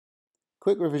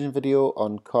Quick revision video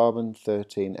on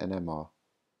carbon-13 NMR.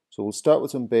 So we'll start with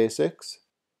some basics.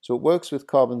 So it works with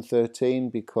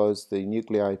carbon-13 because the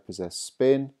nuclei possess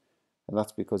spin, and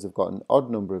that's because they've got an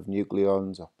odd number of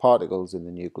nucleons or particles in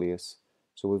the nucleus.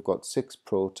 So we've got 6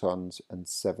 protons and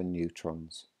 7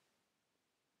 neutrons.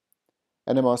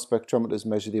 NMR spectrometers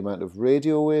measure the amount of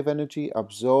radio wave energy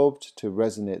absorbed to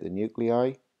resonate the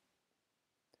nuclei.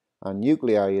 And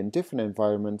nuclei in different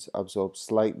environments absorb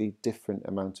slightly different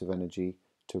amounts of energy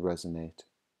to resonate.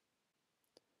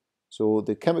 So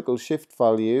the chemical shift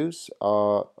values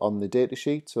are on the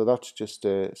datasheet, so that's just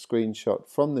a screenshot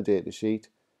from the datasheet.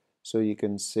 So you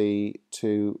can see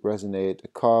to resonate a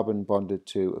carbon bonded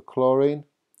to a chlorine,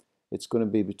 it's going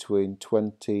to be between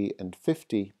 20 and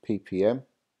 50 ppm,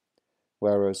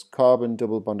 whereas carbon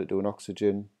double bonded to an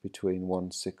oxygen between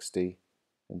 160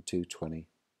 and 220.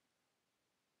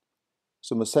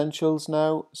 Some essentials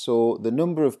now. So the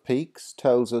number of peaks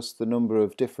tells us the number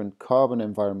of different carbon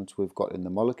environments we've got in the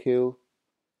molecule,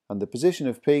 and the position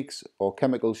of peaks or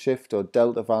chemical shift or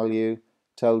delta value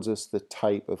tells us the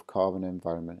type of carbon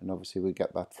environment, and obviously we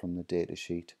get that from the data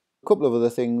sheet. A couple of other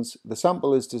things. The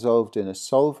sample is dissolved in a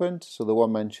solvent, so the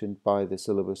one mentioned by the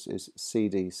syllabus is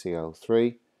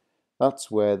CdCl3.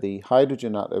 That's where the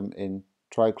hydrogen atom in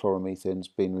trichloromethane has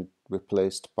been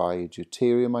replaced by a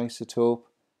deuterium isotope.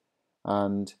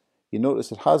 And you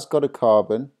notice it has got a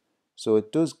carbon, so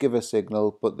it does give a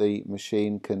signal, but the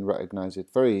machine can recognize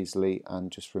it very easily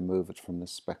and just remove it from the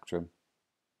spectrum.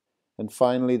 And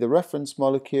finally, the reference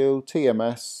molecule,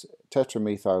 TMS,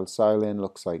 tetramethylsilane,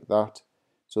 looks like that.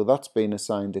 So that's been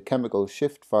assigned a chemical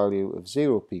shift value of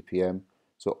 0 ppm,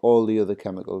 so all the other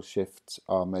chemical shifts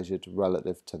are measured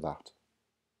relative to that.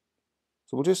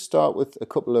 So we'll just start with a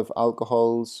couple of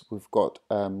alcohols. We've got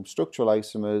structural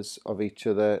isomers of each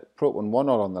other, propan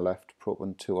 1-ol on the left,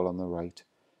 propan 2-ol on the right.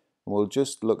 And we'll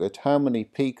just look at how many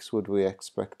peaks would we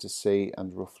expect to see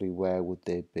and roughly where would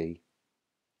they be.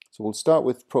 So we'll start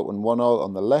with propan 1-ol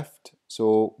on the left.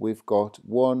 So we've got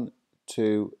 1,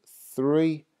 2,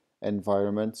 3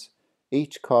 environments.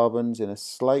 Each carbon's in a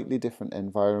slightly different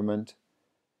environment.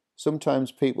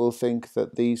 Sometimes people think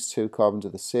that these two carbons are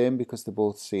the same because they're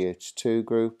both CH2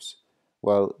 groups.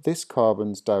 Well, this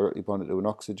carbon's directly bonded to an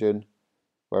oxygen,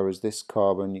 whereas this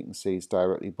carbon you can see is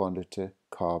directly bonded to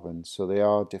carbon. So they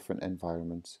are different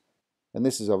environments. And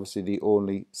this is obviously the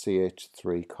only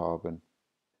CH3 carbon.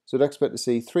 So I'd expect to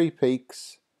see 3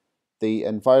 peaks. The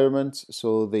environments,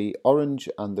 so the orange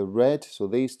and the red, so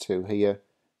these two here,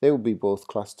 they will be both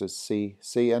classed as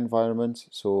C environments,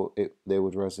 so they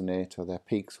would resonate, or their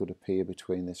peaks would appear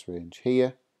between this range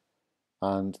here.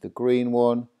 And the green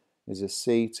one is a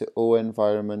C to O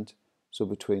environment, so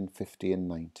between 50 and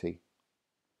 90.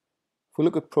 If we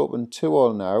look at propan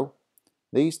 2-ol now,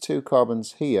 these two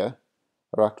carbons here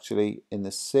are actually in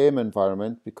the same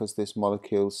environment because this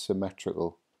molecule is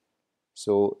symmetrical.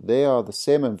 So they are the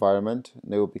same environment,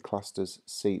 and they will be classed as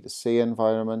C to C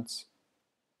environments.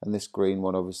 And this green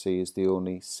one obviously is the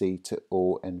only C to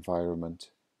O environment.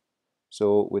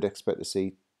 So we'd expect to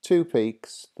see 2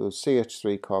 peaks. Those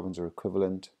CH3 carbons are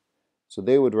equivalent, so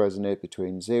they would resonate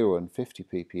between 0 and 50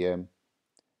 ppm,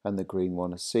 and the green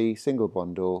one, a C single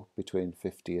bond O, between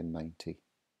 50 and 90.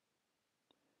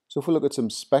 So if we look at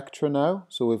some spectra now,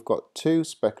 so we've got 2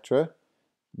 spectra.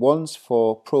 One's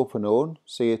for propanone,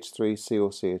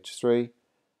 CH3COCH3,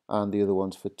 and the other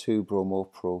one's for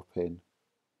 2-bromopropane.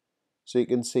 So you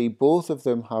can see both of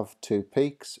them have 2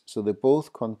 peaks, so they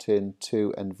both contain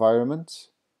 2 environments.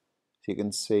 So you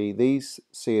can see these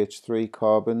CH3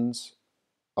 carbons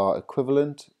are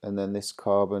equivalent, and then this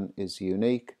carbon is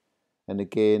unique. And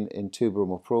again, in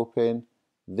 2-bromopropane,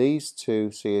 these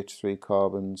 2 CH3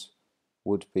 carbons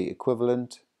would be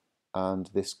equivalent, and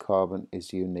this carbon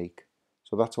is unique.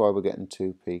 So that's why we're getting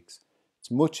 2 peaks.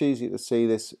 It's much easier to see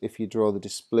this if you draw the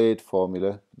displayed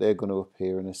formula. They're going to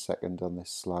appear in a second on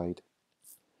this slide.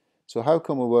 So how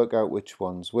can we work out which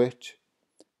one's which?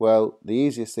 Well, the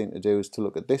easiest thing to do is to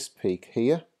look at this peak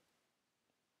here,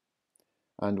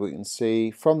 and we can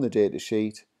see from the data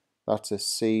sheet that's a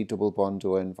C double bond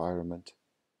O environment.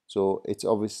 So it's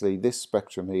obviously, this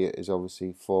spectrum here is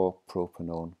obviously for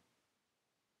propanone.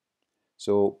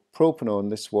 So propanone,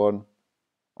 this one,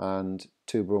 and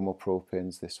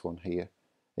 2-bromopropane's this one here.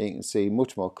 And you can see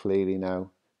much more clearly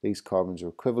now these carbons are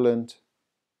equivalent,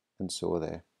 and so are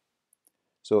they.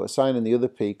 So assigning the other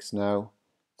peaks now,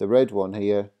 the red one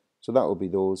here, so that will be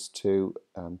those 2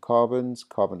 carbons,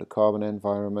 carbon to carbon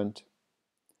environment,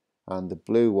 and the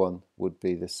blue one would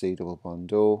be the C double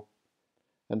bond O.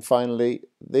 And finally,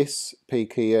 this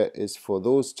peak here is for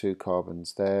those 2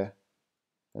 carbons there,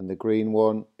 and the green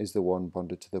one is the one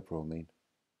bonded to the bromine.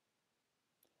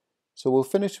 So we'll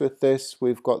finish with this.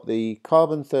 We've got the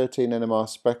carbon-13 NMR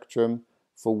spectrum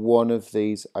for one of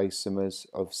these isomers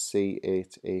of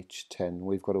C8H10.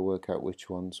 We've got to work out which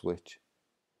one's which.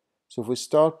 So if we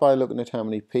start by looking at how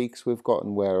many peaks we've got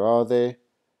and where are they,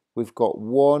 we've got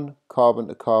one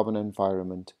carbon-to-carbon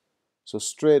environment. So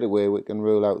straight away we can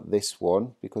rule out this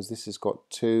one because this has got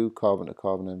two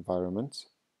carbon-to-carbon environments.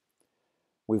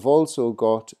 We've also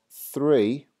got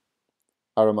three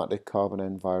aromatic carbon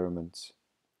environments.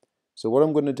 So what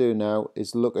I'm going to do now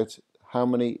is look at how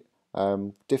many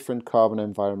different carbon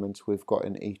environments we've got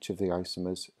in each of the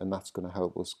isomers, and that's going to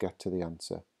help us get to the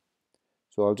answer.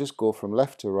 So I'll just go from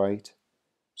left to right.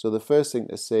 So the first thing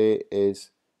to say is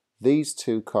these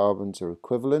two carbons are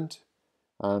equivalent,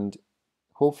 and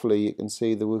hopefully you can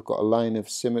see that we've got a line of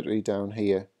symmetry down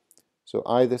here. So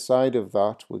either side of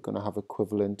that we're going to have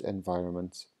equivalent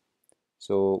environments.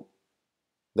 So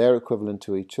they're equivalent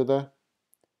to each other,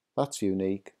 that's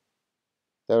unique.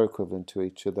 They're equivalent to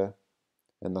each other,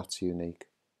 and that's unique.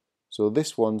 So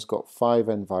this one's got 5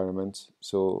 environments,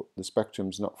 so the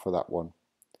spectrum's not for that one.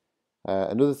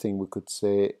 Another thing we could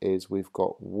say is we've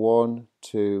got 1,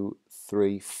 2,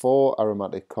 3, 4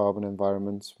 aromatic carbon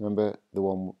environments. Remember, the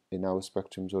one in our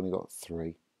spectrum's only got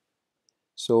 3.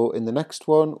 So in the next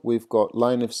one, we've got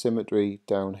line of symmetry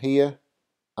down here,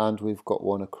 and we've got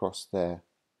one across there.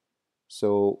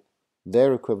 So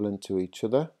they're equivalent to each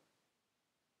other.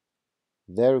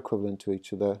 They're equivalent to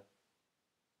each other,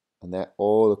 and they're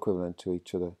all equivalent to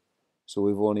each other. So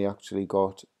we've only actually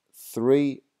got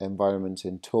 3 environments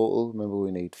in total. Remember,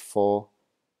 we need 4.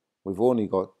 We've only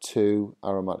got 2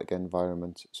 aromatic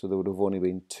environments, so there would have only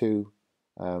been 2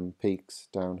 peaks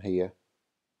down here.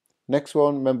 Next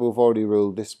one, remember we've already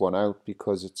ruled this one out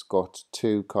because it's got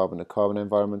 2 carbon-to-carbon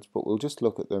environments, but we'll just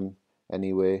look at them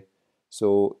anyway.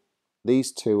 So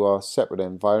these two are separate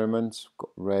environments, we've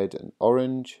got red and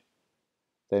orange.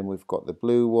 Then we've got the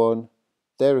blue one.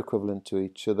 They're equivalent to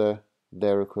each other,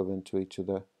 they're equivalent to each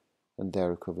other, and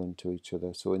they're equivalent to each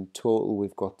other. So in total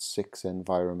we've got 6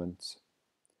 environments.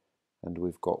 And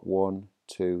we've got 1,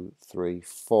 2, 3,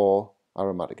 4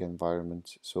 aromatic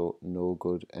environments, so no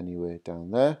good anyway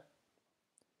down there.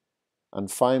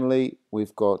 And finally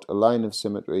we've got a line of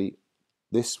symmetry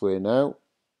this way now.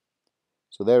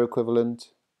 So they're equivalent,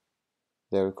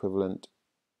 they're equivalent,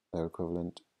 they're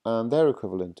equivalent, and they're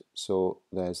equivalent. So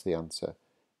there's the answer.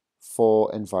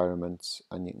 4 environments,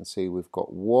 and you can see we've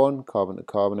got 1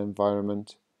 carbon-to-carbon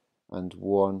environment and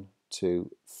 1, 2,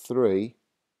 3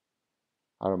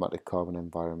 aromatic carbon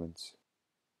environments.